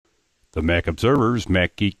The Mac Observer's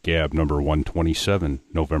Mac Geek Gab number 127,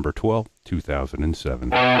 November 12, 2007.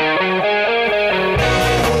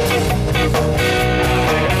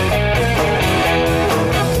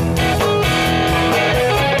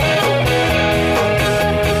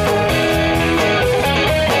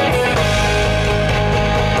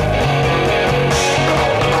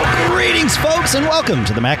 Greetings, folks, and welcome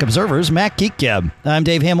to the Mac Observer's Mac Geek Gab. I'm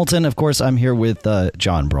Dave Hamilton. Of course, I'm here with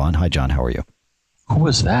John Braun. Hi, John. How are you? Who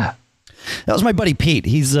was that? That was my buddy Pete.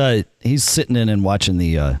 He's sitting in and watching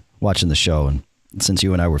the show, and since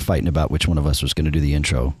you and I were fighting about which one of us was going to do the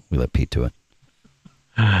intro, we let Pete do it.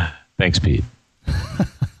 Thanks, Pete.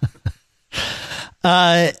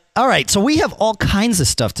 All right, so we have all kinds of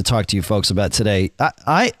stuff to talk to you folks about today.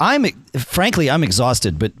 I'm frankly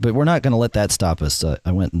exhausted, but we're not going to let that stop us.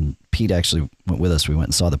 Pete actually went with us. We went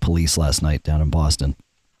and saw The Police last night down in Boston.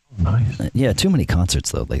 Nice. Yeah, too many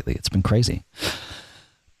concerts though lately. It's been crazy.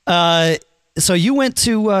 So you went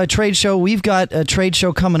to a trade show. We've got a trade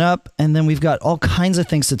show coming up, and then we've got all kinds of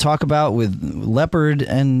things to talk about with Leopard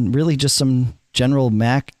and really just some general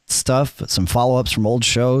Mac stuff, some follow-ups from old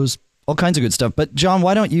shows, all kinds of good stuff. But John,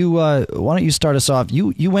 why don't you start us off?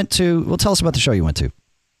 You went to, well, tell us about the show you went to.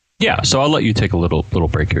 Yeah, so I'll let you take a little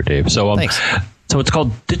break here, Dave. So thanks. So it's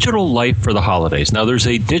called Digital Life for the Holidays. Now, there's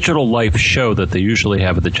a Digital Life show that they usually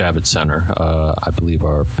have at the Javits Center. I believe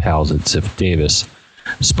our pals at Ziff Davis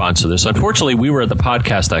sponsor this. Unfortunately, we were at the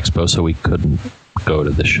Podcast Expo, so we couldn't go to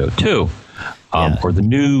this show too. Or the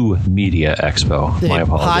New Media Expo. My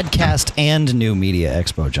apologies. Podcast and New Media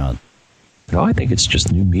Expo, John. No, I think it's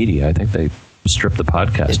just New Media. I think they stripped the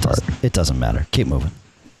podcast part. It doesn't matter. Keep moving.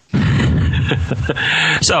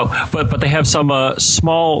 So, but they have some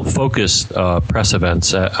small focused press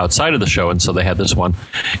events outside of the show, and so they had this one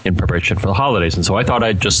in preparation for the holidays. And so I thought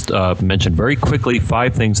I'd just mention very quickly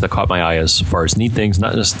 5 things that caught my eye as far as neat things,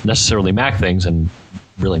 not necessarily Mac things, and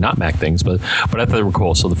really not Mac things, but I thought they were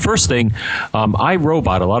cool. So the first thing,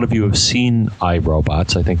 iRobot. A lot of you have seen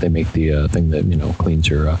iRobots. I think they make the thing that cleans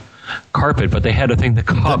your carpet, but they had a thing that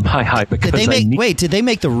caught my eye because did they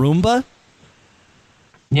make the Roomba?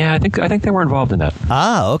 Yeah, I think they were involved in that.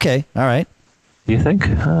 Ah, okay, all right. Do you think?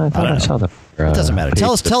 I thought I saw that. It doesn't matter.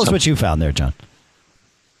 Tell us what you found there, John.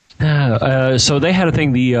 So they had a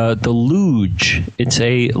thing, the Luge. It's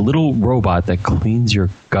a little robot that cleans your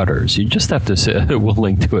gutters. You just have to see it. We'll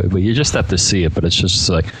link to it, but you just have to see it. But it's just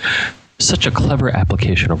like such a clever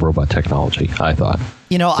application of robot technology, I thought.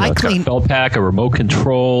 I it's clean got a belt pack, a remote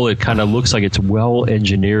control. It kind of looks like it's well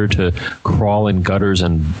engineered to crawl in gutters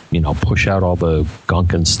and push out all the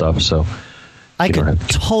gunk and stuff. So I could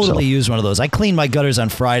totally use one of those. I cleaned my gutters on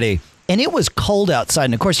Friday, and it was cold outside.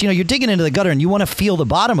 And of course, you're digging into the gutter, and you want to feel the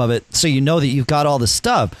bottom of it, so you know that you've got all the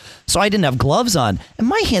stuff. So I didn't have gloves on, and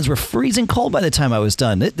my hands were freezing cold by the time I was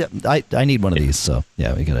done. I need one of these. So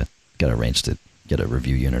yeah, we gotta arrange to get a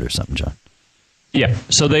review unit or something, John. Yeah,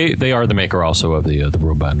 so they are the maker also of the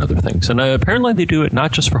robot and other things. And apparently they do it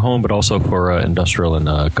not just for home, but also for industrial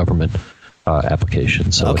and government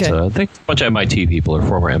applications. So okay. I think a bunch of MIT people, or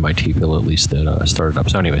former MIT people at least, that started up.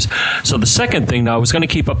 So anyways, so the second thing, now I was going to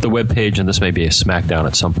keep up the webpage, and this may be a smackdown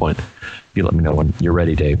at some point. You let me know when you're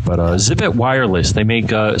ready, Dave. But Zipit Wireless, they make,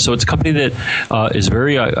 so it's a company that is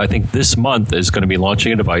very, I think this month is going to be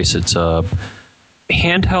launching a device. It's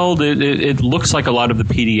handheld. It looks like a lot of the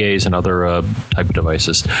PDAs and other type of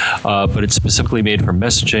devices, but it's specifically made for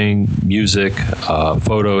messaging, music,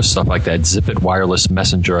 photos, stuff like that. Zipit Wireless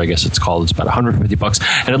Messenger, I guess it's called. It's about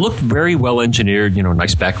 $150, and it looked very well engineered.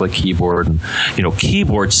 Nice backlit keyboard, and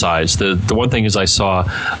keyboard size. The one thing is, I saw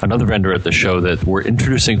another vendor at the show that were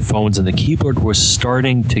introducing phones, and the keyboard was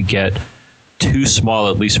starting to get too small,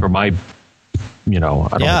 at least for my, I don't know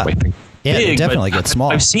my finger. Yeah, big, it definitely gets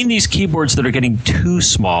small. I've seen these keyboards that are getting too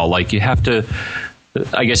small. Like you have to,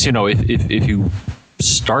 I guess, if you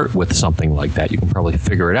start with something like that, you can probably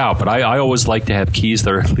figure it out. But I always like to have keys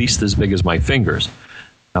that are at least as big as my fingers.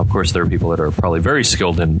 Now, of course, there are people that are probably very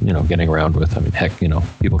skilled in, getting around with, heck,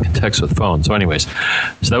 people can text with phones. So anyways,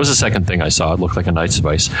 so that was the second thing I saw. It looked like a nice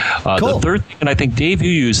device. Cool. The third thing, and I think, Dave,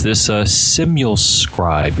 you use this,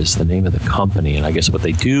 SimulScribe is the name of the company. And I guess what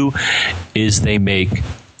they do is they make...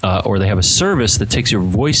 or they have a service that takes your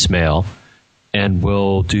voicemail and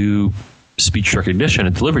will do speech recognition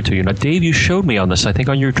and deliver it to you. Now, Dave, you showed me on this. I think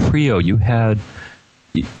on your Trio, you had,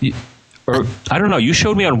 or I don't know. You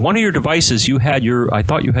showed me on one of your devices. You had your. I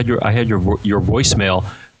thought you had your. I had your voicemail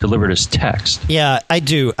delivered as text. Yeah, I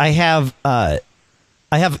do. I have.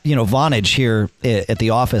 Vonage here at the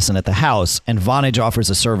office and at the house, and Vonage offers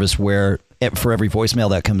a service where for every voicemail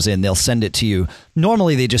that comes in, they'll send it to you.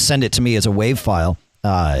 Normally, they just send it to me as a WAV file,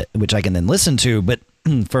 which I can then listen to. But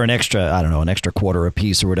for an extra, I don't know, an extra quarter a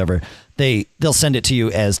piece or whatever, they'll send it to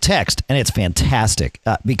you as text, and it's fantastic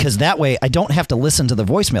because that way I don't have to listen to the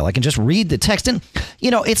voicemail. I can just read the text, and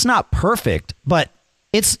it's not perfect, but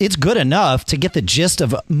it's good enough to get the gist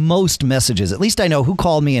of most messages. At least I know who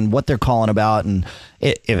called me and what they're calling about, and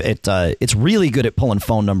it's really good at pulling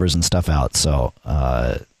phone numbers and stuff out. So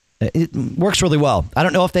it works really well. I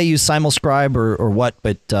don't know if they use Simulscribe or what,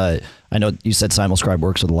 but I know you said Simulscribe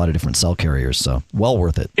works with a lot of different cell carriers, so well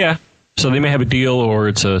worth it. Yeah. So they may have a deal, or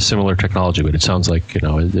it's a similar technology, but it sounds like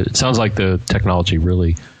it sounds like the technology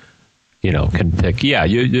really can pick. Yeah,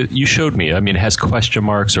 you showed me. I mean, it has question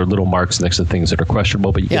marks or little marks next to things that are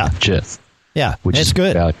questionable, but you get the gist. Yeah, which it's is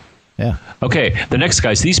good. Valuable. Yeah. Okay, the next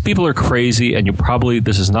guys. These people are crazy, and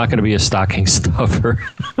this is not going to be a stocking stuffer.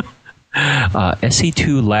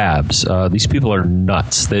 SE2 Labs. These people are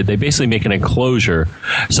nuts. They basically make an enclosure.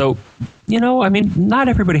 So, I mean, not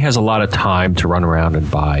everybody has a lot of time to run around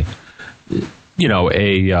and buy,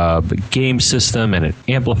 a game system and an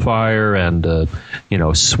amplifier and,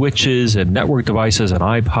 switches and network devices and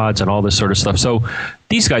iPods and all this sort of stuff. So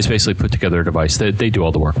these guys basically put together a device. They do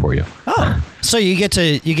all the work for you. Oh, so you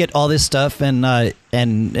get all this stuff and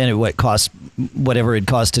it costs whatever it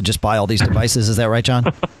costs to just buy all these devices. Is that right,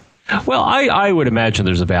 John? Well, I would imagine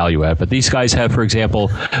there's a value add, but these guys have, for example,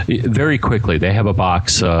 very quickly, they have a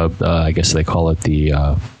box, I guess they call it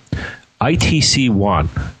the ITC1,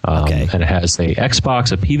 and it has a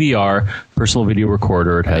Xbox, a PVR, personal video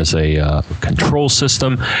recorder. It has a control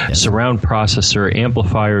system, surround processor,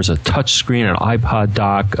 amplifiers, a touch screen, an iPod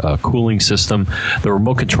dock, a cooling system. The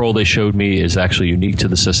remote control they showed me is actually unique to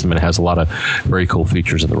the system, and it has a lot of very cool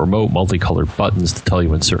features in the remote, multicolored buttons to tell you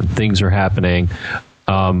when certain things are happening.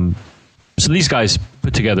 So these guys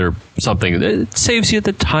put together something that saves you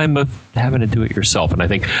the time of having to do it yourself. And I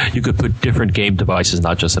think you could put different game devices,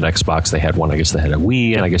 not just an Xbox. They had one, I guess they had a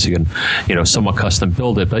Wii, and I guess you can, somewhat custom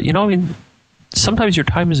build it. But, sometimes your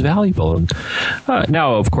time is valuable. And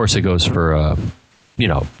now, of course, it goes for,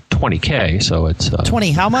 $20K. So it's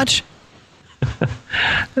 20. How much?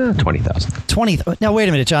 20,000. 20. Now, wait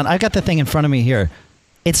a minute, John. I've got the thing in front of me here.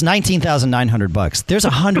 It's $19,900. There's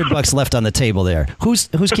 $100 left on the table there. Who's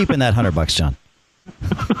keeping that $100, John?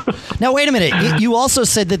 Now wait a minute. You also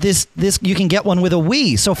said that this you can get one with a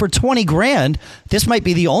Wii. So for $20,000, this might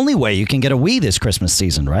be the only way you can get a Wii this Christmas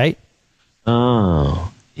season, right?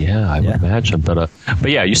 Oh, yeah, I would imagine. But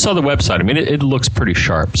yeah, you saw the website. I mean, it looks pretty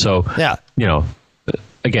sharp. So yeah,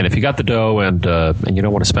 again, if you got the dough and you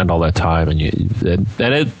don't want to spend all that time, and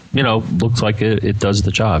it looks like it does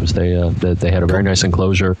the jobs. They had a very nice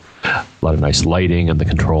enclosure, a lot of nice lighting and the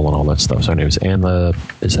control and all that stuff. So anyways, and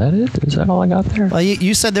is that it? Is that all I got there? Well,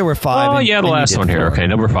 you said there were 5. Oh yeah, the last one here. Okay,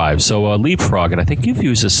 number 5. So Leapfrog, and I think you've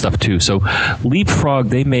used this stuff too. So Leapfrog,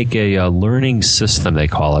 they make a learning system, they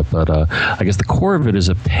call it, but I guess the core of it is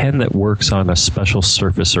a pen that works on a special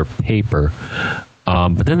surface or paper.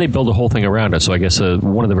 But then they build a whole thing around it. So I guess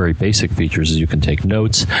one of the very basic features is you can take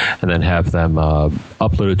notes and then have them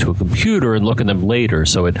uploaded to a computer and look at them later.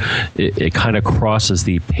 So it kind of crosses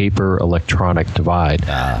the paper electronic divide.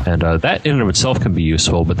 And that in and of itself can be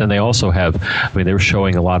useful. But then they also have, they were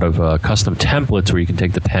showing a lot of custom templates where you can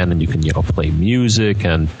take the pen and you can play music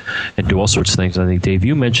and do all sorts of things. And I think, Dave,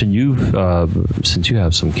 you mentioned since you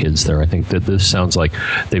have some kids there, I think that this sounds like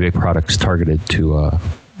they make products targeted to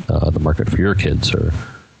the market for your kids, or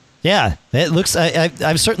yeah, it looks.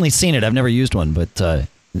 I've certainly seen it. I've never used one, but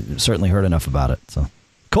certainly heard enough about it. So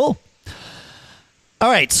cool. All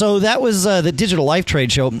right, so that was the Digital Life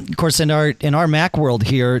Trade Show. Of course, in our Mac world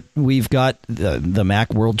here, we've got the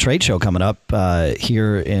Mac World Trade Show coming up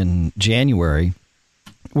here in January.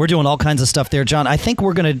 We're doing all kinds of stuff there, John. I think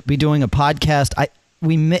we're going to be doing a podcast. I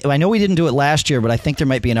know we didn't do it last year, but I think there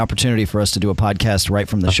might be an opportunity for us to do a podcast right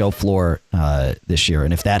from the show floor this year.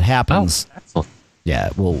 And if that happens, yeah,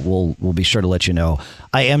 we'll be sure to let you know.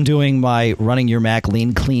 I am doing my Running Your Mac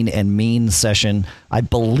Lean, Clean, and Mean session. I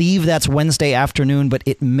believe that's Wednesday afternoon, but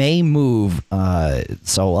it may move.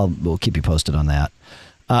 So we'll keep you posted on that.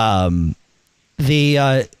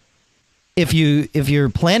 If you're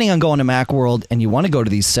planning on going to Macworld and you want to go to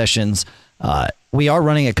these sessions, we are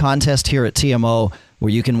running a contest here at TMO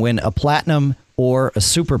where you can win a platinum or a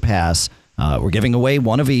super pass. We're giving away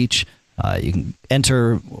one of each. You can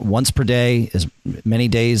enter once per day, as many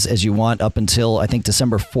days as you want, up until I think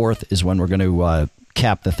December 4th is when we're going to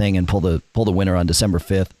cap the thing and pull the winner on December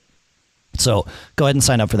 5th. So go ahead and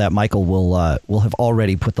sign up for that. Michael will have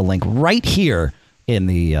already put the link right here in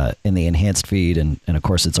the enhanced feed, and of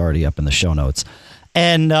course it's already up in the show notes.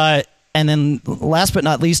 And then last but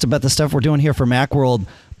not least, about the stuff we're doing here for Macworld,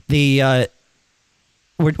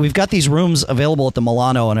 we've got these rooms available at the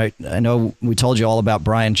Milano, and I know we told you all about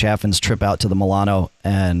Brian Chaffin's trip out to the Milano,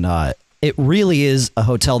 and it really is a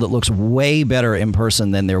hotel that looks way better in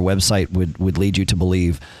person than their website would lead you to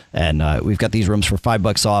believe. And we've got these rooms for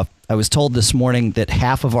 $5 off. I was told this morning that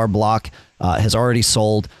half of our block has already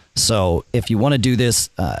sold. So if you want to do this,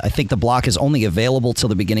 I think the block is only available till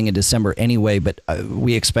the beginning of December anyway, but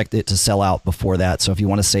we expect it to sell out before that. So if you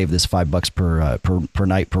want to save this $5 per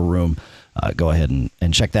night per room, go ahead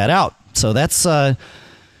and check that out. So that's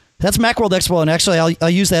Macworld Expo, and actually I'll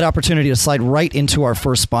use that opportunity to slide right into our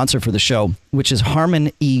first sponsor for the show, which is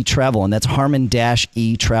Harmon eTravel, and that's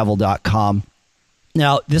harmon-etravel.com.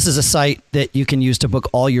 Now, this is a site that you can use to book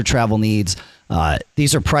all your travel needs.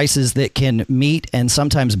 These are prices that can meet and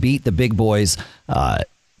sometimes beat the big boys, but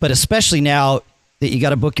especially now that you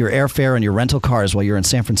got to book your airfare and your rental cars while you're in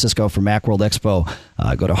San Francisco for Macworld Expo,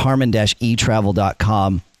 go to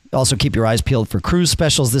harmon-etravel.com. Also, keep your eyes peeled for cruise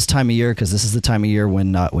specials this time of year, because this is the time of year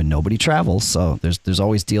when nobody travels. So there's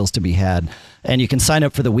always deals to be had. And you can sign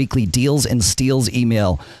up for the weekly Deals and Steals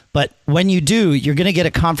email. But when you do, you're going to get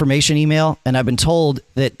a confirmation email. And I've been told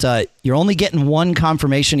that you're only getting one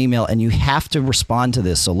confirmation email, and you have to respond to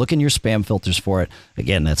this. So look in your spam filters for it.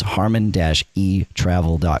 Again, that's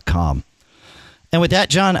harmon-etravel.com. And with that,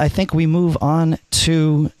 John, I think we move on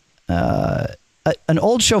to an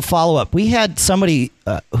old show follow-up. We had somebody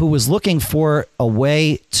who was looking for a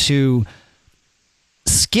way to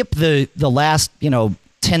skip the last 10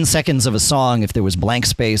 seconds of a song if there was blank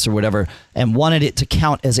space or whatever, and wanted it to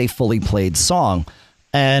count as a fully played song.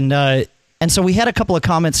 And so we had a couple of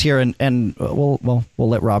comments here, and we'll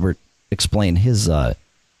let Robert explain his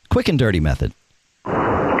quick and dirty method.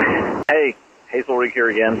 Hey, Hazelrig here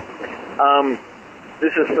again.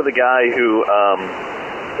 This is for the guy who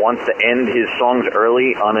wants to end his songs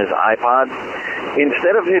early on his iPod.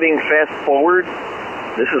 Instead of hitting fast forward,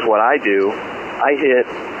 this is what I do. I hit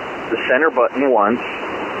the center button once.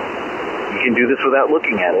 You can do this without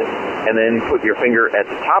looking at it. And then put your finger at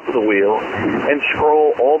the top of the wheel and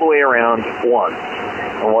scroll all the way around once.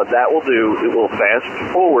 And what that will do, it will fast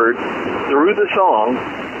forward through the song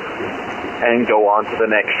and go on to the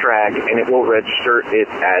next track, and it will register it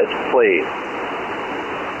as played.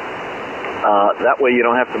 That way you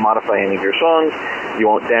don't have to modify any of your songs, you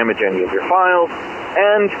won't damage any of your files,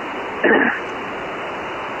 and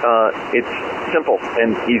it's simple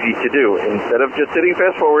and easy to do. Instead of just hitting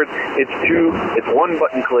fast forward, it's one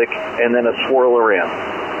button click and then a swirl around.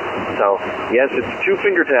 So, yes, it's 2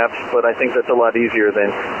 finger taps, but I think that's a lot easier than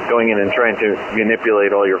going in and trying to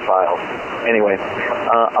manipulate all your files. Anyway,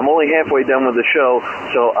 I'm only halfway done with the show,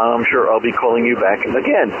 so I'm sure I'll be calling you back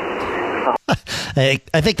again.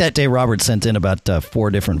 I think that day Robert sent in about 4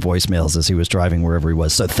 different voicemails as he was driving wherever he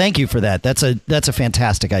was. So thank you for that. That's a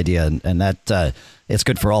fantastic idea, and that it's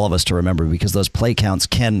good for all of us to remember, because those play counts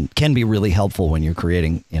can be really helpful when you're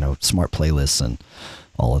creating smart playlists and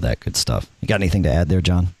all of that good stuff. You got anything to add there,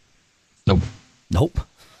 John? Nope.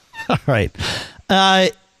 All right.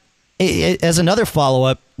 As another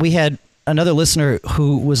follow-up, we had another listener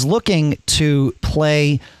who was looking to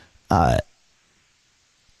play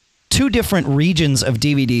 2 different regions of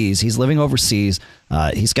DVDs. He's living overseas.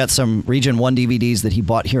 He's got some Region 1 DVDs that he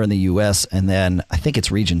bought here in the U.S., and then I think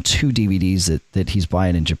it's Region 2 DVDs that he's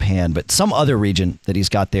buying in Japan, but some other region that he's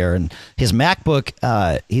got there. And his MacBook,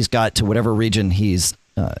 he's got to whatever region he's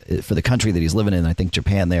for the country that he's living in, I think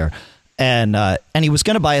Japan there. And he was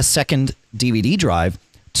going to buy a second DVD drive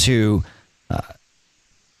to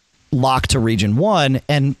lock to Region 1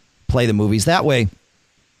 and play the movies that way.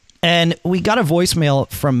 And we got a voicemail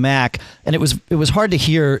from Mac, and it was hard to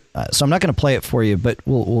hear, so I'm not going to play it for you, but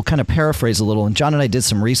we'll kind of paraphrase a little. And John and I did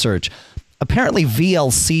some research. Apparently,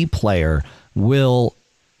 VLC Player will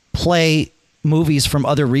play movies from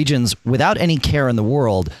other regions without any care in the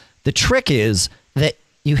world. The trick is that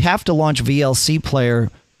you have to launch VLC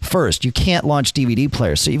Player first. You can't launch DVD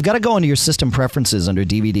Player. So you've got to go into your system preferences under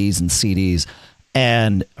DVDs and CDs,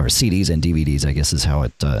 or CDs and DVDs, I guess is how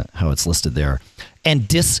it's listed there, and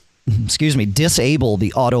disable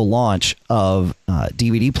the auto launch of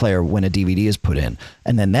DVD player when a DVD is put in,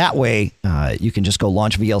 and then that way you can just go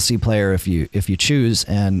launch VLC Player if you choose.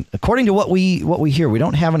 And according to what we hear, we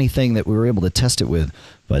don't have anything that we were able to test it with,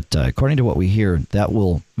 but according to what we hear, that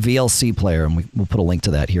will VLC Player, and we'll put a link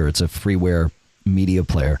to that here. It's a freeware media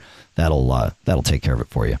player that'll take care of it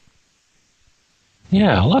for you.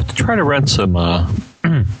 Yeah, I'll have to try to rent some. I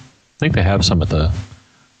think they have some at the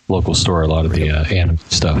local store, a lot of the anime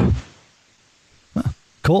stuff. Huh,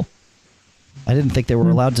 cool. I didn't think they were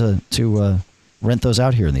allowed to rent those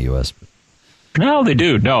out here in the U.S. No, they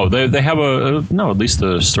do. No, they have no. At least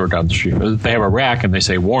the store down the street. They have a rack, and they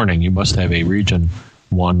say, "Warning: you must have a region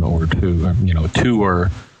 1 or 2, or, 2 or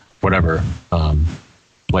whatever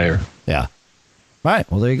player." Yeah. All right.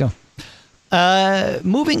 Well, there you go.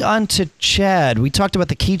 Moving on to Chad. We talked about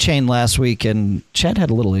the keychain last week, and Chad had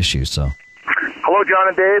a little issue. So. Hello, John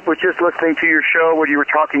and Dave. Was just listening to your show where you were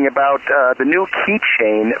talking about the new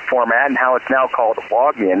keychain format and how it's now called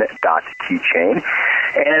login.keychain.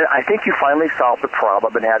 And I think you finally solved the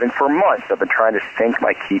problem I've been having for months. I've been trying to sync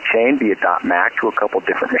my keychain via .Mac to a couple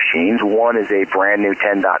different machines. One is a brand new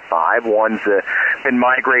 10.5. One's been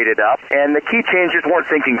migrated up. And the keychains just weren't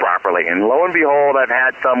syncing properly. And lo and behold, I've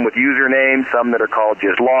had some with usernames, some that are called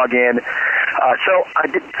just login. So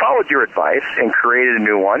I followed your advice and created a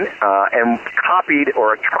new one and copied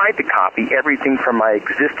or tried to copy everything from my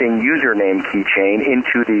existing username keychain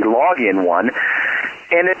into the login one.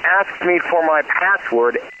 And it asks me for my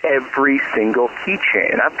password every single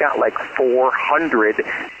keychain. I've got like 400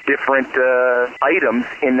 different items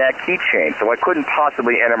in that keychain, so I couldn't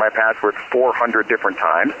possibly enter my password 400 different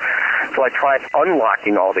times. So I tried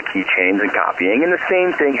unlocking all the keychains and copying, and the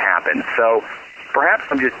same thing happened. So perhaps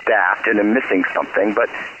I'm just daft and I'm missing something, but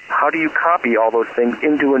how do you copy all those things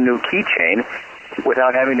into a new keychain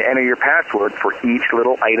without having to enter your password for each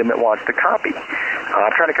little item it wants to copy?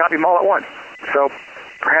 I'm trying to copy them all at once. So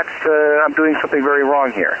perhaps I'm doing something very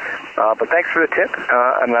wrong here. But thanks for the tip,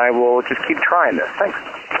 and I will just keep trying this. Thanks.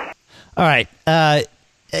 All right.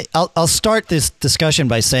 I'll start this discussion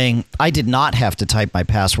by saying I did not have to type my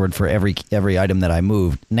password for every item that I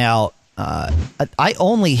moved. Now, I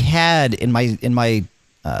only had in my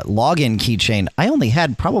login keychain, I only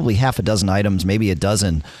had probably half a dozen items, maybe a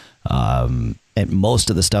dozen. And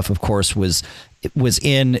most of the stuff, of course, was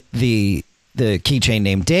in the keychain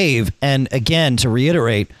named Dave. And again, to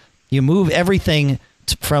reiterate, you move everything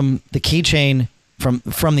from the keychain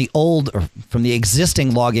from the old or from the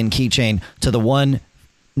existing login keychain to the one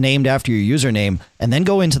named after your username, and then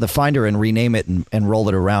go into the Finder and rename it and roll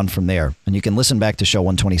it around from there. And you can listen back to show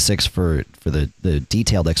 126 for the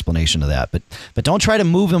detailed explanation of that. But don't try to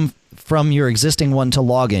move them from your existing one to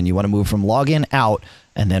login. You want to move from login out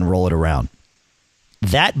and then roll it around.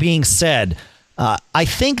 That being said, I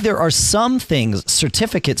think there are some things,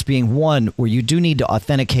 certificates being one, where you do need to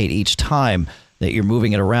authenticate each time that you're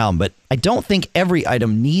moving it around. But I don't think every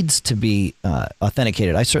item needs to be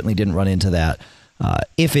authenticated. I certainly didn't run into that.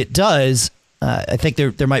 If it does, I think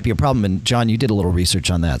there might be a problem. And John, you did a little research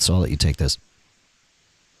on that, so I'll let you take this.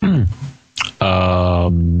 Where are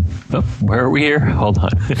we here? Hold on.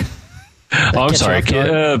 I'm sorry.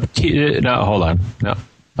 No, hold on. No,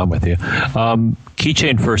 I'm with you.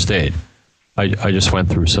 Keychain first aid. I just went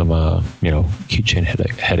through some, keychain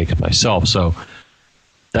headache myself. So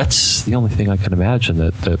that's the only thing I can imagine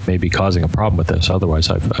that may be causing a problem with this.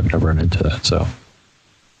 Otherwise, I've never run into that. So.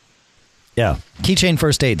 Yeah. Keychain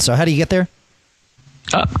first aid. So how do you get there?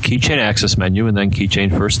 Keychain access menu and then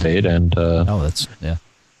keychain first aid. And that's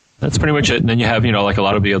pretty much it. And then you have, like a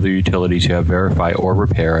lot of the other utilities, you have verify or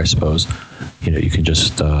repair, I suppose. You can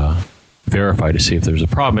just verify to see if there's a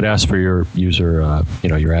problem. It asks for your user,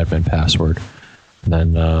 your admin password. And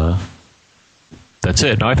then that's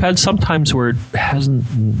it. Now, I've had some times where it hasn't,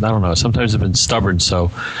 I don't know, sometimes it's been stubborn. So,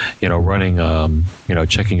 running,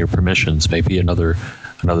 checking your permissions may be another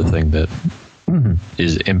thing that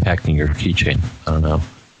is impacting your keychain. I don't know.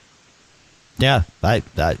 Yeah,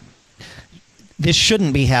 this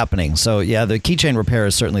shouldn't be happening. So yeah, the keychain repair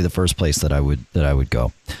is certainly the first place that I would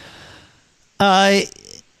go. Well,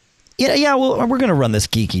 we're going to run this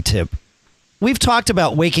geeky tip. We've talked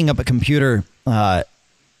about waking up a computer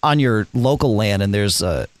on your local LAN, and there's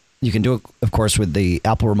you can do it, of course, with the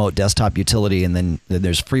Apple Remote Desktop utility, and then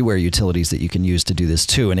there's freeware utilities that you can use to do this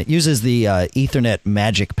too. And it uses the Ethernet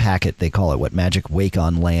Magic Packet, they call it, Magic Wake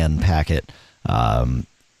on LAN packet.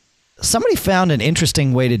 Somebody found an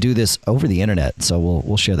interesting way to do this over the internet, so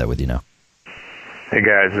we'll share that with you now. Hey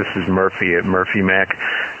guys, this is Murphy at Murphy Mac.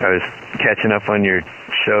 I was catching up on your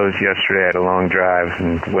shows yesterday. I had a long drive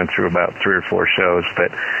and went through about 3 or 4 shows.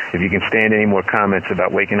 But if you can stand any more comments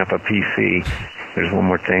about waking up a PC, there's one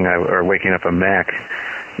more thing, or waking up a Mac,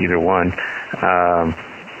 either one.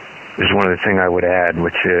 There's one other thing I would add,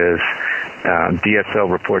 which is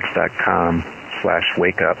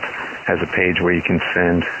DSLreports.com/wakeup has a page where you can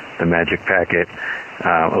send the magic packet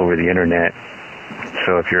over the internet.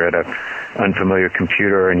 So if you're at a unfamiliar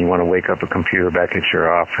computer and you want to wake up a computer back at your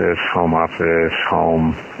office, home,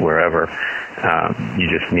 wherever, you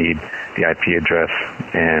just need the IP address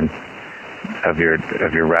and of your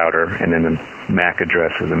router, and then the MAC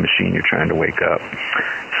address of the machine you're trying to wake up.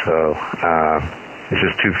 So it's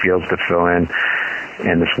just 2 fields to fill in.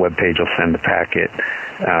 and this web page will send the packet.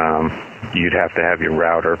 You'd have to have your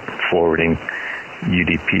router forwarding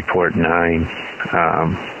UDP port 9.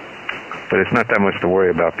 But it's not that much to worry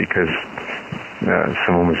about because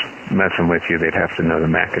someone was messing with you, they'd have to know the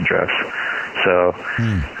MAC address. So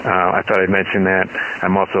I thought I'd mention that.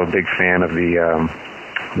 I'm also a big fan of the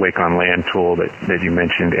Wake on LAN tool that you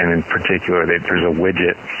mentioned, and in particular, there's a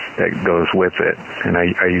widget that goes with it, and I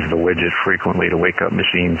use the widget frequently to wake up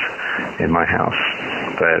machines in my house.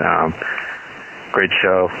 But great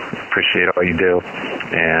show. Appreciate all you do,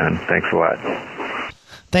 and thanks a lot.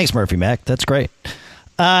 Thanks, Murphy Mac. That's great.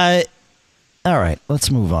 All right,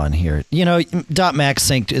 let's move on here. You know, .Mac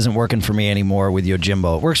Sync isn't working for me anymore with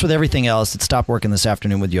Yojimbo. It works with everything else. It stopped working this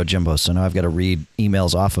afternoon with Yojimbo, so now I've got to read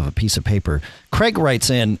emails off of a piece of paper. Craig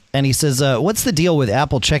writes in, and he says, what's the deal with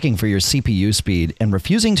Apple checking for your CPU speed and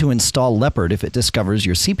refusing to install Leopard if it discovers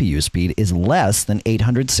your CPU speed is less than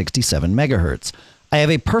 867 megahertz? I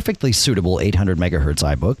have a perfectly suitable 800 megahertz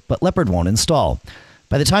iBook, but Leopard won't install.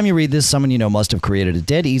 By the time you read this, someone you know must have created a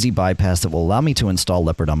dead easy bypass that will allow me to install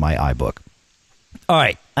Leopard on my iBook. All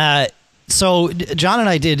right. So John and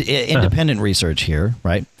I did independent research here,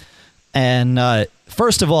 right? And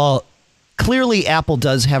first of all, clearly Apple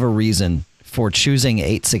does have a reason for choosing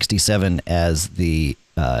 867 as the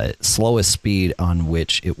slowest speed on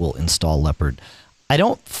which it will install Leopard. I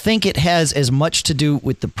don't think it has as much to do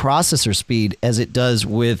with the processor speed as it does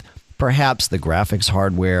with perhaps the graphics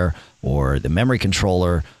hardware or the memory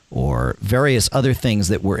controller or various other things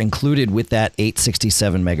that were included with that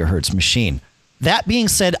 867 megahertz machine. That being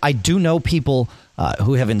said, I do know people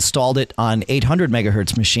who have installed it on 800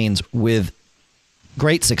 megahertz machines with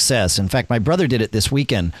great success. In fact, my brother did it this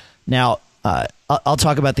weekend. Now, I'll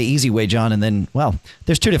talk about the easy way, John, and then, well,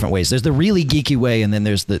 there's two different ways. There's the really geeky way, and then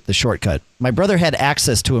there's the shortcut. My brother had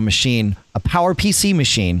access to a machine, a PowerPC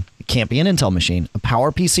machine. It can't be an Intel machine, a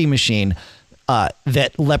PowerPC machine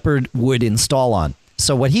that Leopard would install on.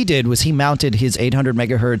 So what he did was he mounted his 800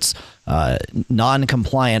 megahertz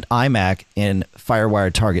non-compliant iMac in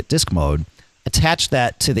FireWire target disk mode, attached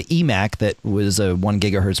that to the eMac that was a 1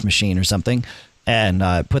 gigahertz machine or something, and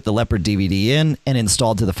put the Leopard DVD in and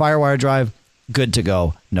installed to the FireWire drive. Good to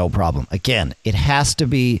go, no problem. Again, it has to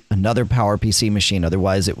be another PowerPC machine,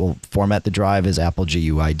 otherwise it will format the drive as Apple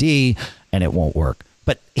GUID and it won't work.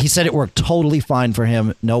 But he said it worked totally fine for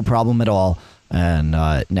him, no problem at all. And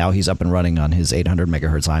now he's up and running on his 800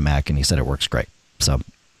 megahertz iMac, and he said it works great. So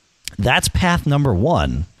that's path number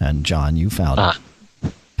one. And John, you found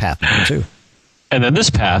path number two. And then this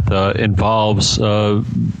path involves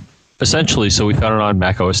essentially, so we found it on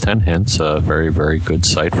Mac OS X Hints, a very, very good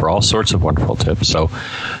site for all sorts of wonderful tips. So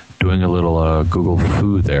doing a little Google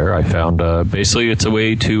foo there, I found basically it's a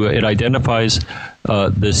way to, it identifies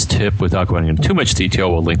this tip without going into too much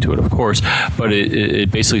detail. We'll link to it, of course, but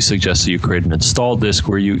it basically suggests that you create an install disk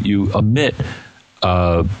where you omit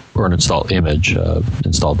or an install image,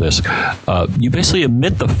 install disk. You basically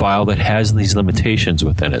omit the file that has these limitations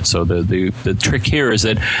within it. So the trick here is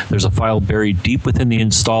that there's a file buried deep within the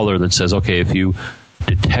installer that says, okay, if you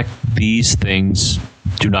detect these things,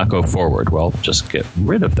 do not go forward. Well, just get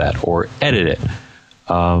rid of that or edit it.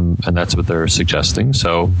 And that's what they're suggesting.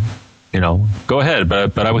 So, go ahead.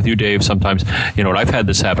 But I'm with you, Dave. Sometimes, when I've had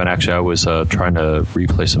this happen, actually, I was trying to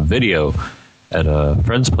replay some video at a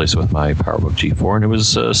friend's place with my PowerBook G4, and it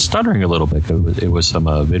was stuttering a little bit. It was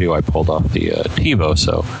some video I pulled off the TiVo.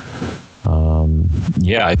 So,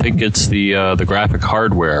 I think it's the graphic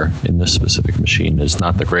hardware in this specific machine is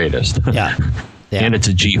not the greatest. Yeah. And it's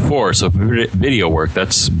a G4, so for video work,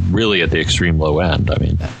 that's really at the extreme low end. I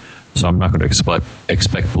mean, so I'm not going to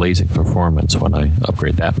expect blazing performance when I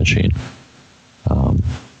upgrade that machine. All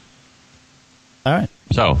right.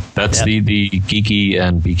 So that's the geeky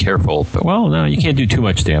and be careful. But, well, no, you can't do too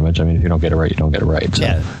much damage. I mean, if you don't get it right, you don't get it right. So.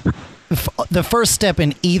 Yeah. The first step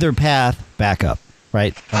in either path, back up,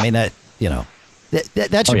 right? I mean, that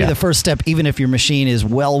should be the first step, even if your machine is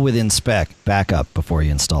well within spec, back up before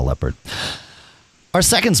you install Leopard. Our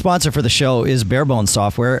second sponsor for the show is Barebones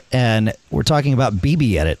Software, and we're talking about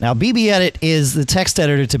BBEdit. Now, BBEdit is the text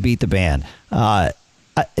editor to beat the band.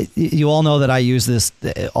 You all know that I use this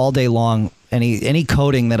all day long. Any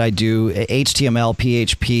coding that I do, HTML,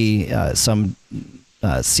 PHP, some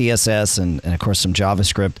CSS, and of course some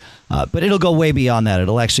JavaScript. But it'll go way beyond that.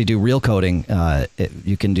 It'll actually do real coding.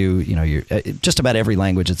 You can do just about every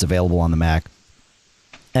language that's available on the Mac,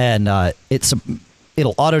 and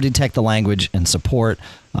it'll auto-detect the language and support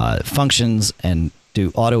functions and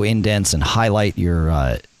do auto-indents and highlight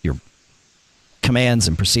your commands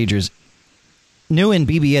and procedures. New in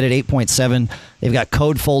BBEdit 8.7, They've got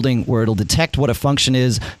code folding where it'll detect what a function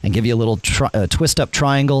is and give you a little twist up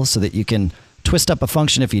triangle so that you can twist up a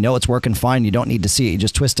function if you know it's working fine. You don't need to see it. You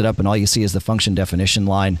just twist it up and all you see is the function definition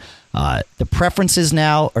line. The preferences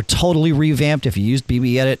now are totally revamped. If you used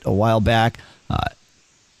BBEdit a while back,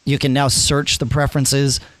 you can now search the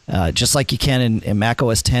preferences just like you can in Mac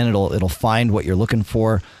OS X. It'll find what you're looking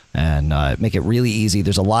for and make it really easy.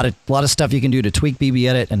 There's a lot of stuff you can do to tweak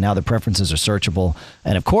BBEdit, and now the preferences are searchable.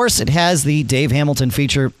 And of course, it has the Dave Hamilton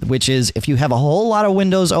feature, which is if you have a whole lot of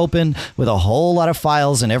windows open with a whole lot of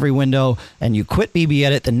files in every window, and you quit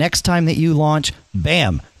BBEdit, the next time that you launch,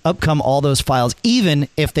 bam, up come all those files, even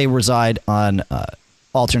if they reside on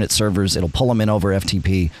alternate servers. It'll pull them in over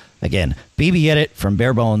FTP. Again, BBEdit from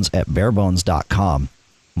Barebones at barebones.com.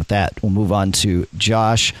 With that, we'll move on to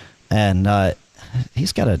Josh, and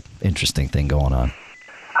he's got an interesting thing going on.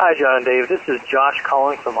 Hi, John and Dave. This is Josh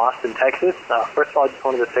calling from Austin, Texas. First of all, I just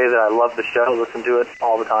wanted to say that I love the show, listen to it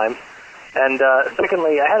all the time. And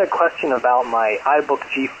secondly, I had a question about my iBook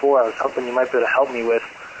G4 I was hoping you might be able to help me with.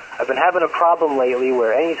 I've been having a problem lately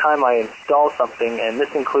where anytime I install something, and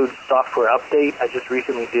this includes software update, I just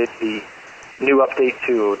recently did the new update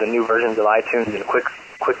to the new versions of iTunes in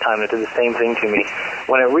QuickTime. It did the same thing to me.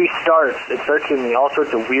 When it restarts, it starts giving me all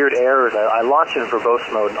sorts of weird errors. I launch it in verbose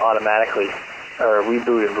mode automatically, or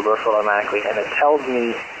reboot it in verbose mode automatically, and it tells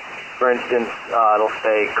me, for instance, it'll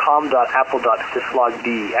say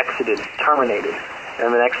com.apple.syslogd exited, terminated,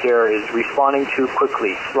 and the next error is responding too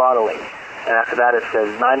quickly, throttling. And after that it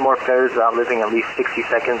says 9 more failures without living at least 60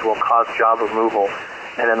 seconds will cause job removal.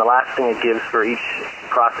 And then the last thing it gives for each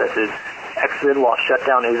process is exited while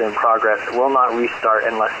shutdown is in progress, will not restart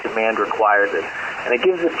unless demand requires it. And it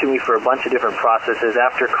gives this to me for a bunch of different processes.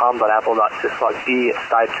 After com.apple.syslogd, it's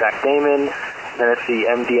sidetrack daemon, then it's the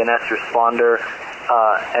MDNS responder,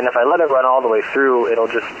 and if I let it run all the way through, it'll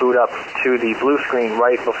just boot up to the blue screen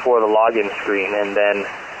right before the login screen, and then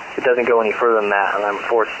it doesn't go any further than that, and I'm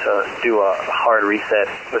forced to do a hard reset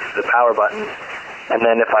with the power button. And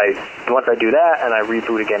then once I do that and I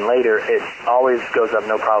reboot again later, it always goes up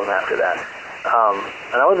no problem after that.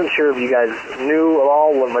 And I wasn't sure if you guys knew at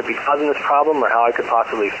all what might be causing this problem or how I could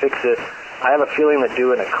possibly fix it. I have a feeling that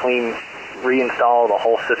doing a clean reinstall of the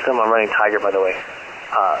whole system, I'm running Tiger by the way,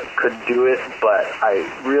 could do it, but I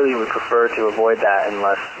really would prefer to avoid that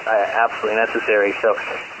unless absolutely necessary. So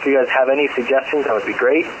if you guys have any suggestions, that would be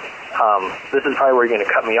great. This is probably where you're going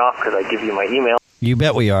to cut me off because I give you my email. You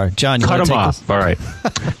bet we are. John, you cut him off. This? All right.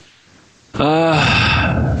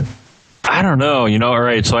 I don't know. All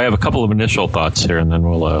right. So I have a couple of initial thoughts here, and then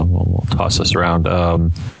we'll toss this around.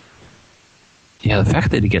 The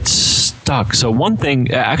fact that it gets stuck. So one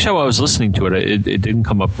thing, actually, while I was listening to it didn't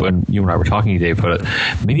come up when you and I were talking, Dave, but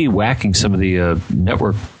maybe whacking some of the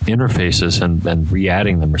network interfaces and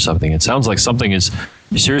re-adding them or something. It sounds like something is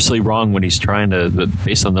seriously wrong when he's trying to,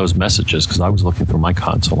 based on those messages, because I was looking through my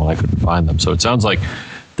console and I couldn't find them. So it sounds like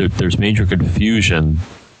there's major confusion,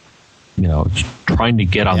 trying to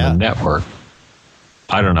get on the network.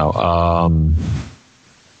 I don't know.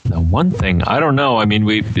 Now, one thing, I don't know. I mean,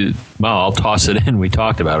 I'll toss it in. We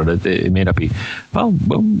talked about it. It may not be, but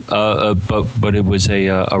it was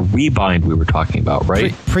a rebind we were talking about,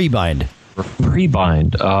 right? Prebind.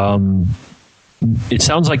 Prebind. It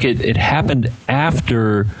sounds like it happened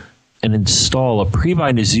after an install. A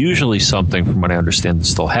prebind is usually something, from what I understand, that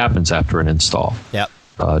still happens after an install. Yep.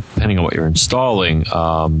 Depending on what you're installing,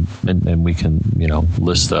 and we can,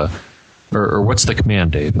 list the. Or what's the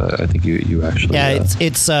command, Dave? I think you actually... Yeah,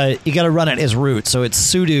 it's you got to run it as root. So it's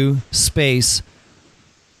sudo space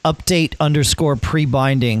update _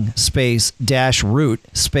 prebinding space -root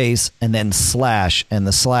space and then / and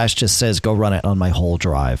the / just says go run it on my whole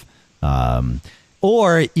drive.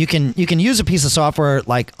 Or you can use a piece of software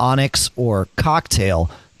like Onyx or Cocktail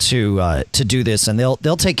to do this, and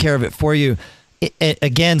they'll take care of it for you.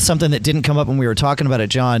 Again, something that didn't come up when we were talking about it,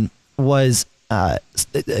 John, was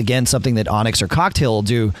again something that Onyx or Cocktail will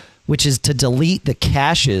do, which is to delete the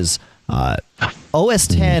caches. OS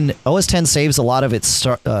X saves a lot of its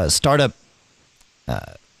startup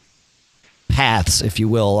paths, if you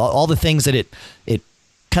will, all the things that it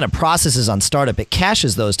kind of processes on startup. It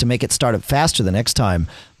caches those to make it start up faster the next time.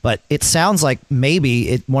 But it sounds like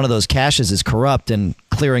maybe one of those caches is corrupt, and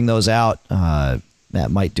clearing those out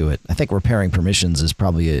that might do it. I think repairing permissions is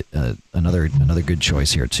probably another good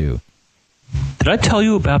choice here too. Did I tell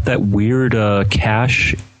you about that weird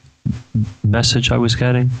cache message I was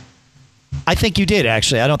getting? I think you did,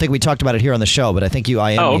 actually. I don't think we talked about it here on the show, but I think you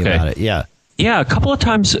IM'd me about it. Yeah. Yeah, a couple of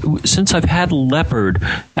times since I've had Leopard,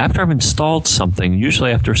 after I've installed something,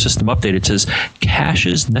 usually after a system update, it says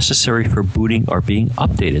caches necessary for booting are being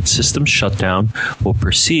updated. System shutdown will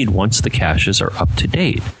proceed once the caches are up to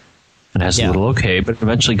date. And it has a little okay, but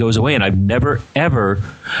eventually goes away. And I've never, ever...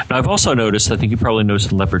 Now, I've also noticed, I think you probably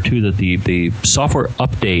noticed in Leopard too, that the software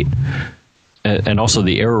update and also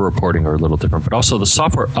the error reporting are a little different, but also the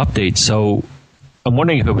software update, so... I'm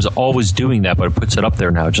wondering if it was always doing that, but it puts it up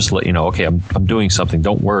there now just to let you know, okay, I'm doing something,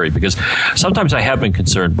 don't worry. Because sometimes I have been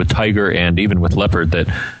concerned with Tiger and even with Leopard that,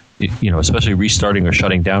 especially restarting or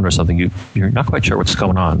shutting down or something, you're not quite sure what's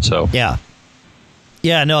going on. So yeah,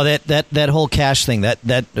 no, that whole cache thing,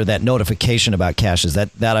 that notification about caches,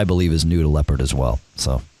 that I believe is new to Leopard as well.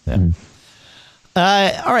 So yeah.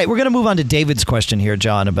 All right, we're going to move on to David's question here,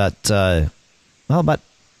 John, about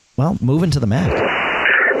moving to the Mac.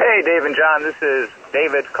 Hey, Dave and John, this is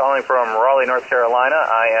David calling from Raleigh, North Carolina.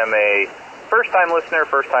 I am a first-time listener,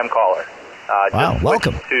 first-time caller. Wow,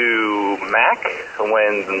 welcome. To Mac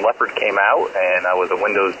when Leopard came out, and I was a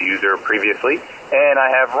Windows user previously. And I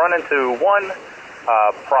have run into one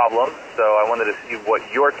problem, so I wanted to see what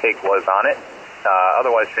your take was on it.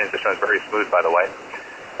 Otherwise, transition was very smooth, by the way.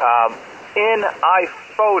 In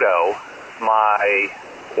iPhoto, my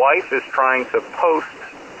wife is trying to post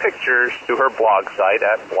pictures to her blog site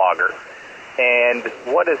at Blogger, and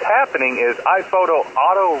what is happening is iPhoto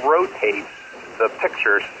auto-rotates the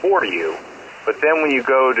pictures for you, but then when you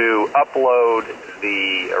go to upload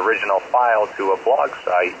the original file to a blog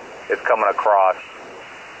site, it's coming across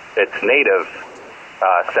its native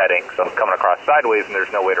setting, so it's coming across sideways, and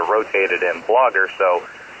there's no way to rotate it in Blogger, so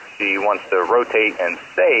she wants to rotate and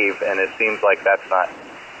save, and it seems like that's not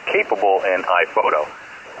capable in iPhoto.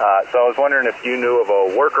 So I was wondering if you knew of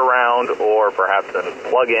a workaround or perhaps a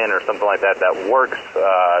plug-in or something like that that works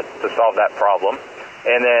to solve that problem.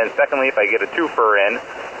 And then secondly, if I get a twofer in,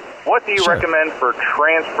 what do you recommend for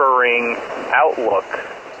transferring Outlook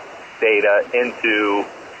data into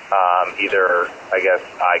either, I guess,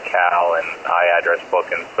 iCal and iAddress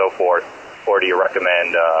book and so forth, or do you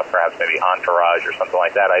recommend perhaps maybe Entourage or something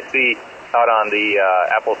like that? I see out on the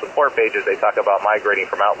Apple support pages, they talk about migrating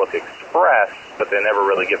from Outlook Express, but they never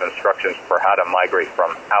really give instructions for how to migrate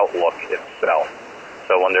from Outlook itself.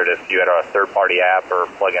 So I wondered if you had a third-party app or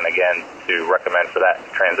plugin again to recommend for that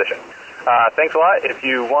transition. Thanks a lot. If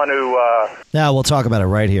you want to... Now we'll talk about it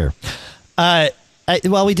right here.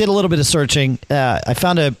 Well, we did a little bit of searching. I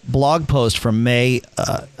found a blog post from May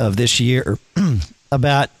of this year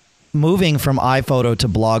about moving from iPhoto to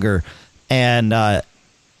Blogger, and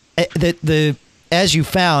as you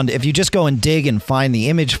found, if you just go and dig and find the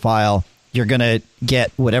image file, you're going to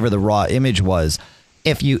get whatever the raw image was.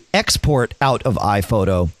 If you export out of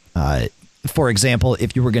iPhoto, for example,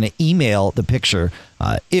 if you were going to email the picture,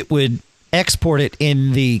 it would export it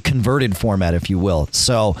in the converted format, if you will.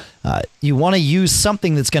 So you want to use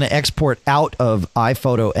something that's going to export out of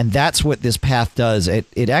iPhoto, and that's what this path does.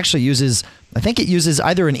 It actually uses, I think it uses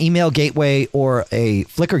either an email gateway or a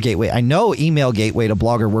Flickr gateway. I know email gateway to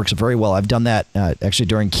Blogger works very well. I've done that actually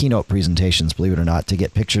during keynote presentations, believe it or not, to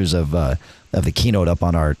get pictures of the keynote up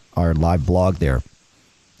on our live blog there.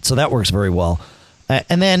 So that works very well.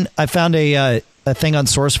 And then I found a thing on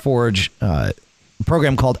SourceForge, a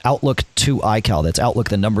program called Outlook 2 iCal. That's Outlook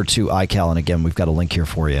the number 2 iCal, and again, we've got a link here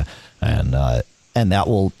for you, and that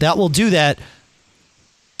will do that.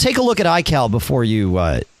 Take a look at iCal before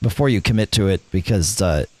you commit to it, because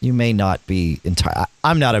you may not be entire.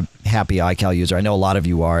 I'm not a happy iCal user. I know a lot of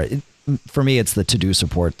you are. For me, it's the to-do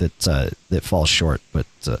support that falls short, but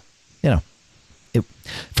to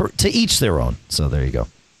each their own. So there you go.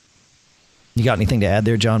 You got anything to add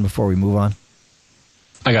there, John, before we move on?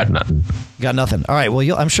 I got nothing. Got nothing. All right.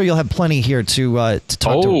 Well, I'm sure you'll have plenty here to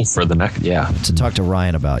talk to talk to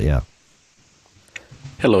Ryan about. Yeah.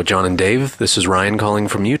 Hello, John and Dave. This is Ryan calling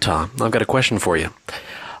from Utah. I've got a question for you.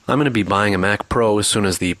 I'm going to be buying a Mac Pro as soon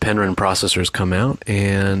as the Penryn processors come out,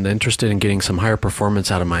 and interested in getting some higher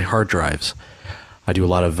performance out of my hard drives. I do a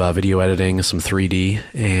lot of video editing, some 3D,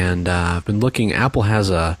 and I've been looking. Apple has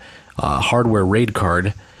a hardware RAID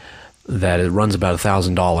card that it runs about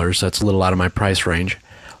 $1,000. That's a little out of my price range.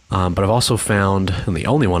 But I've also found, and the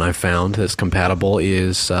only one I've found that's compatible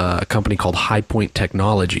is a company called Highpoint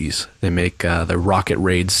Technologies. They make the Rocket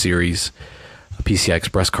RAID series PCI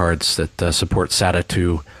Express cards that support SATA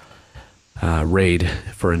 2 RAID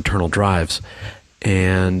for internal drives.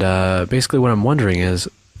 And basically what I'm wondering is,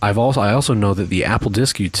 I also know that the Apple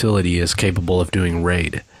Disk utility is capable of doing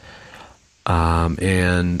RAID.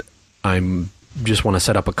 And I'm just want to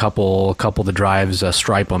set up a couple of the drives,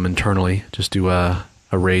 stripe them internally, just do a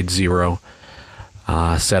RAID 0.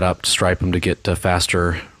 set up to stripe them to get to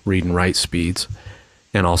faster read and write speeds,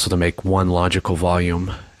 and also to make one logical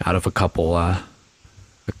volume out of a couple, out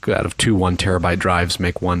of two 1 terabyte drives,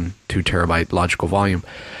 make one 2 terabyte logical volume.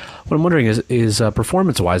 What I'm wondering is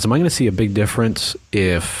performance-wise, am I going to see a big difference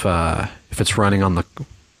if it's running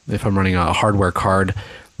if I'm running a hardware card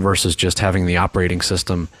versus just having the operating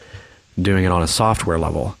system doing it on a software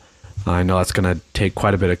level? I know that's going to take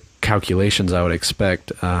quite a bit of calculations, I would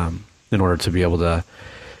expect, in order to be able to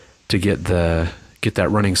get that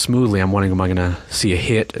running smoothly. I'm wondering, am I going to see a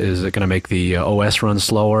hit? Is it going to make the OS run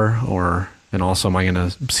slower, and also am I going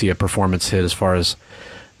to see a performance hit as far as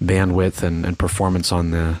bandwidth and performance on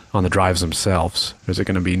the drives themselves? Is it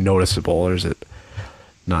going to be noticeable, or is it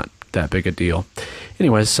not that big a deal?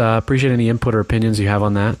 Anyways, appreciate any input or opinions you have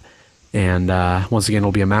on that. And once again,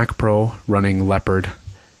 it'll be a Mac Pro running Leopard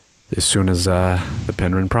as soon as the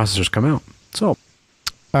Penryn processors come out. So, all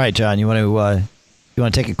right, John, you want to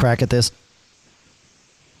take a crack at this?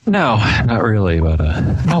 No, not really, but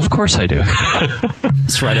no, of course I do.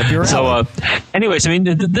 It's right up your alley. So, anyways, I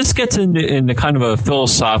mean, this gets into kind of a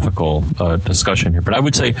philosophical discussion here, but I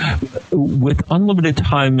would say with unlimited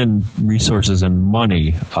time and resources and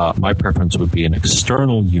money, my preference would be an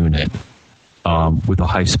external unit with a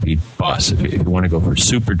high-speed bus if you want to go for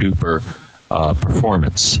super-duper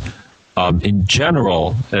performance. In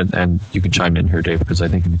general, and you can chime in here, Dave, because I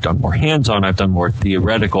think you've done more hands-on. I've done more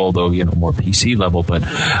theoretical, though, more PC level. But,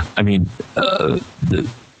 I mean,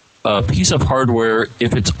 a piece of hardware,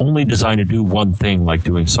 if it's only designed to do one thing, like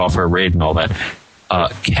doing software RAID and all that,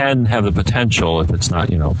 can have the potential, if it's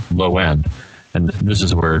not, low end. And this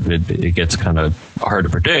is where it gets kind of hard to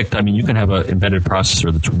predict. I mean, you can have an embedded processor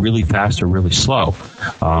that's really fast or really slow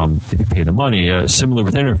if you pay the money. Similar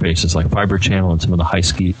with interfaces like Fiber Channel and some of the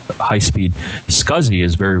high-speed SCSI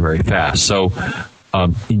is very, very fast. So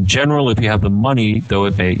in general, if you have the money, though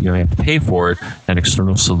you have to pay for it, an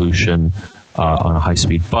external solution on a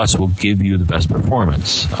high-speed bus will give you the best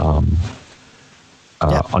performance.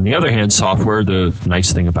 On the other hand, software, the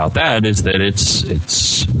nice thing about that is that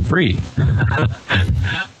it's free.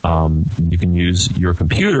 You can use your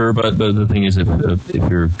computer, but the thing is, if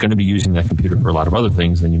you're going to be using that computer for a lot of other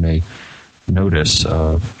things, then you may notice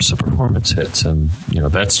some performance hits. And,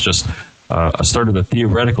 that's just a start of the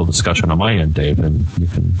theoretical discussion on my end, Dave, and you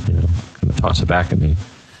can kind of toss it back at me.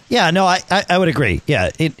 Yeah, no, I would agree. Yeah,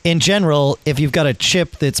 in general, if you've got a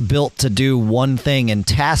chip that's built to do one thing and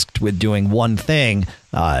tasked with doing one thing,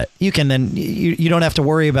 you can then you don't have to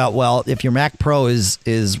worry about, well, if your Mac Pro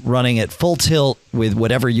is running at full tilt with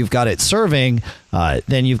whatever you've got it serving,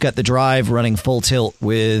 then you've got the drive running full tilt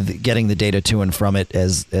with getting the data to and from it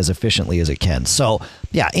as efficiently as it can. So,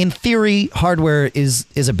 yeah, in theory, hardware is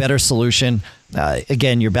a better solution.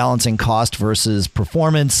 Again, you're balancing cost versus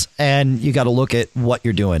performance, and you got to look at what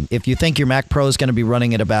you're doing. If you think your Mac Pro is going to be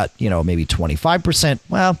running at about, maybe 25%,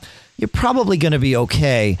 well, you're probably going to be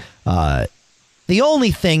okay. The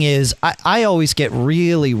only thing is, I always get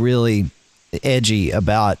really, really edgy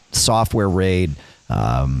about software RAID,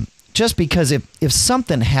 just because if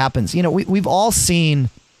something happens, we've all seen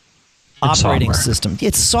operating system.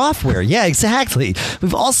 It's software. Yeah, exactly.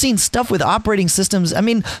 We've all seen stuff with operating systems. I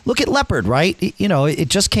mean, look at Leopard, right? It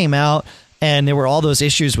just came out, and there were all those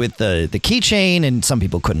issues with the keychain, and some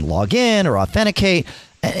people couldn't log in or authenticate.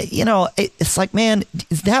 It's like, man,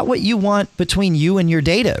 is that what you want between you and your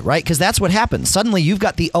data, right? Because that's what happens. Suddenly, you've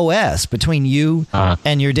got the OS between you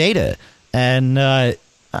and your data, and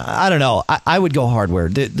I don't know. I would go hardware.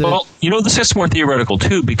 Well, this gets more theoretical,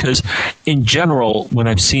 too, because in general, when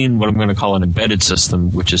I've seen what I'm going to call an embedded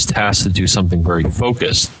system, which is tasked to do something very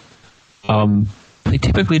focused, they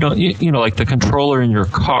typically don't, like the controller in your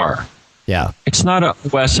car. Yeah. It's not a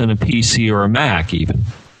OS and a PC or a Mac, even.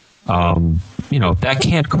 That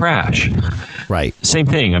can't crash. Right. Same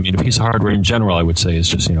thing. I mean, a piece of hardware in general, I would say, is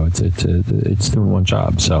just, it's doing one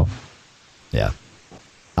job. So, yeah.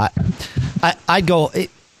 I'd go...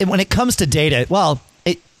 when it comes to data, well,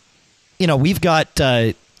 we've got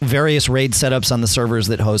various RAID setups on the servers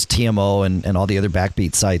that host TMO and all the other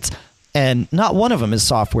Backbeat sites, and not one of them is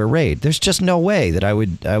software RAID. There's just no way that I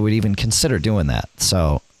would even consider doing that.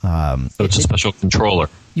 So it's a special controller.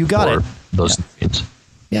 You got it. Those things.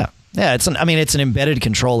 Yeah, it's an embedded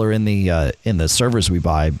controller in the servers we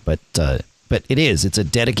buy, but it's a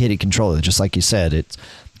dedicated controller, just like you said.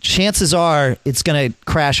 Chances are it's going to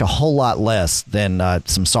crash a whole lot less than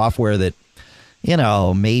some software that,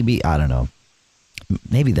 maybe, I don't know.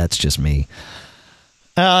 Maybe that's just me.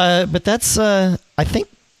 But that's, I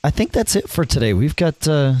think that's it for today. We've got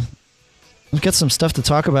some stuff to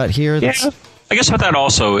talk about here. Yeah. I guess what that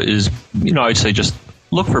also is, I'd say just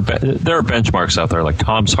look for there are benchmarks out there. Like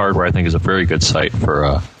Tom's Hardware, I think, is a very good site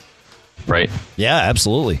for right. Yeah,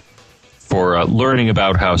 absolutely. For learning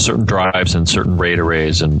about how certain drives and certain RAID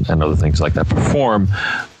arrays and other things like that perform.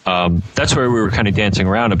 That's where we were kind of dancing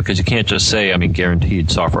around it, because you can't just say, guaranteed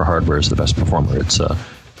software hardware is the best performer. It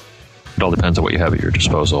all depends on what you have at your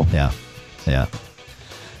disposal. Yeah.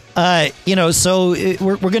 So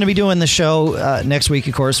we're going to be doing the show next week.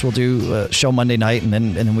 Of course, we'll do a show Monday night, and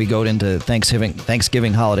then we go into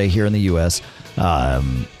Thanksgiving holiday here in the U.S.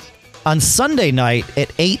 On Sunday night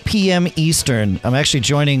at 8 p.m. Eastern, I'm actually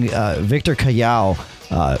joining Victor Kayao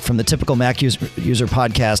from the Typical Mac User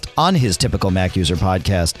podcast on his Typical Mac User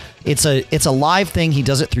podcast. It's a live thing. He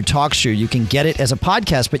does it through TalkShoe. You can get it as a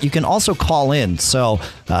podcast, but you can also call in. So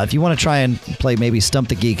if you want to try and play maybe Stump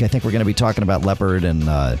the Geek, I think we're going to be talking about Leopard and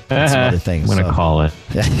some other things. I'm going to call it.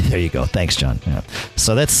 There you go. Thanks, John. Yeah.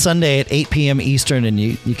 So that's Sunday at 8 p.m. Eastern, and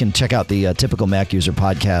you can check out the Typical Mac User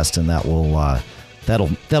podcast, and that will...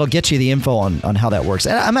 That'll get you the info on how that works.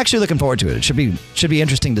 And I'm actually looking forward to it. It should be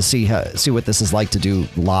interesting to see what this is like to do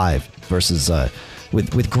live versus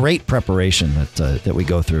with great preparation that we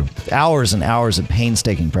go through. Hours and hours of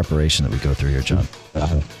painstaking preparation that we go through here, John.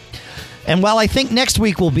 And while I think next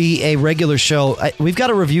week will be a regular show, we've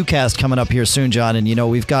got a review cast coming up here soon, John. And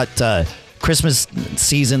we've got Christmas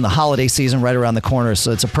season, the holiday season right around the corner,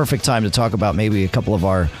 so it's a perfect time to talk about maybe a couple of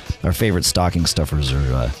our favorite stocking stuffers.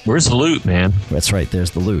 Or where's the loot, man? That's right. There's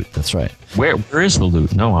the loot. That's right. Where is the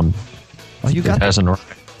loot? No, you got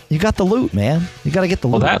the loot, man. You got to get the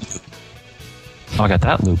loot. I got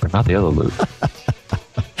that loot, but not the other loot.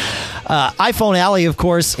 iPhone Alley, of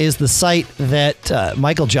course, is the site that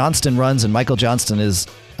Michael Johnston runs, and Michael Johnston is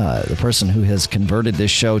the person who has converted this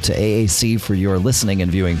show to AAC for your listening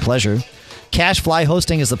and viewing pleasure. Cashfly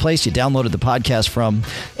Hosting is the place you downloaded the podcast from.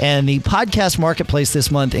 And the podcast marketplace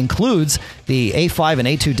this month includes the A5 and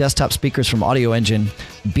A2 desktop speakers from Audio Engine,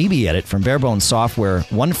 BB Edit from Barebones Software,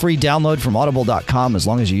 one free download from Audible.com as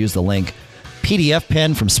long as you use the link, PDF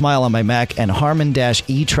Pen from Smile on My Mac, and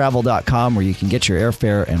Harman-eTravel.com, where you can get your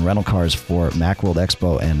airfare and rental cars for Macworld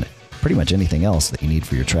Expo and pretty much anything else that you need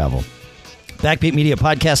for your travel. Backbeat Media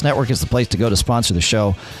Podcast Network is the place to go to sponsor the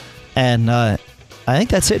show. And I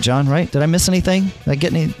think that's it, John, right? Did I miss anything? Did I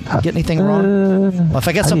get anything wrong? Well, if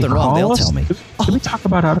I get something wrong, they'll tell me. Did we talk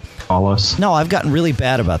about how to call us? No, I've gotten really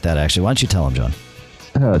bad about that, actually. Why don't you tell them, John?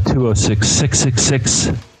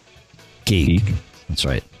 206-666-GEEK. That's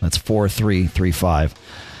right. That's 4335.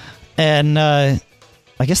 And I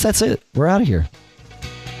guess that's it. We're out of here.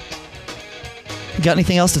 You got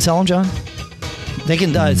anything else to tell them, John? They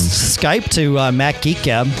can Skype to Mac Geek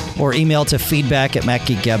Gab or email to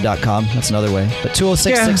feedback@macgeekgab.com. That's another way. But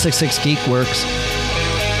 206-666-GEEK works.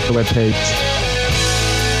 The webpage.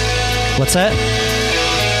 What's that?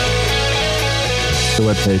 The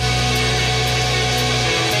webpage.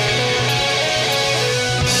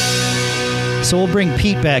 So we'll bring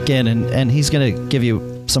Pete back in, and he's going to give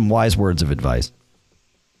you some wise words of advice.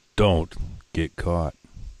 Don't get caught.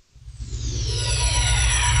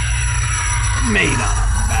 Made up.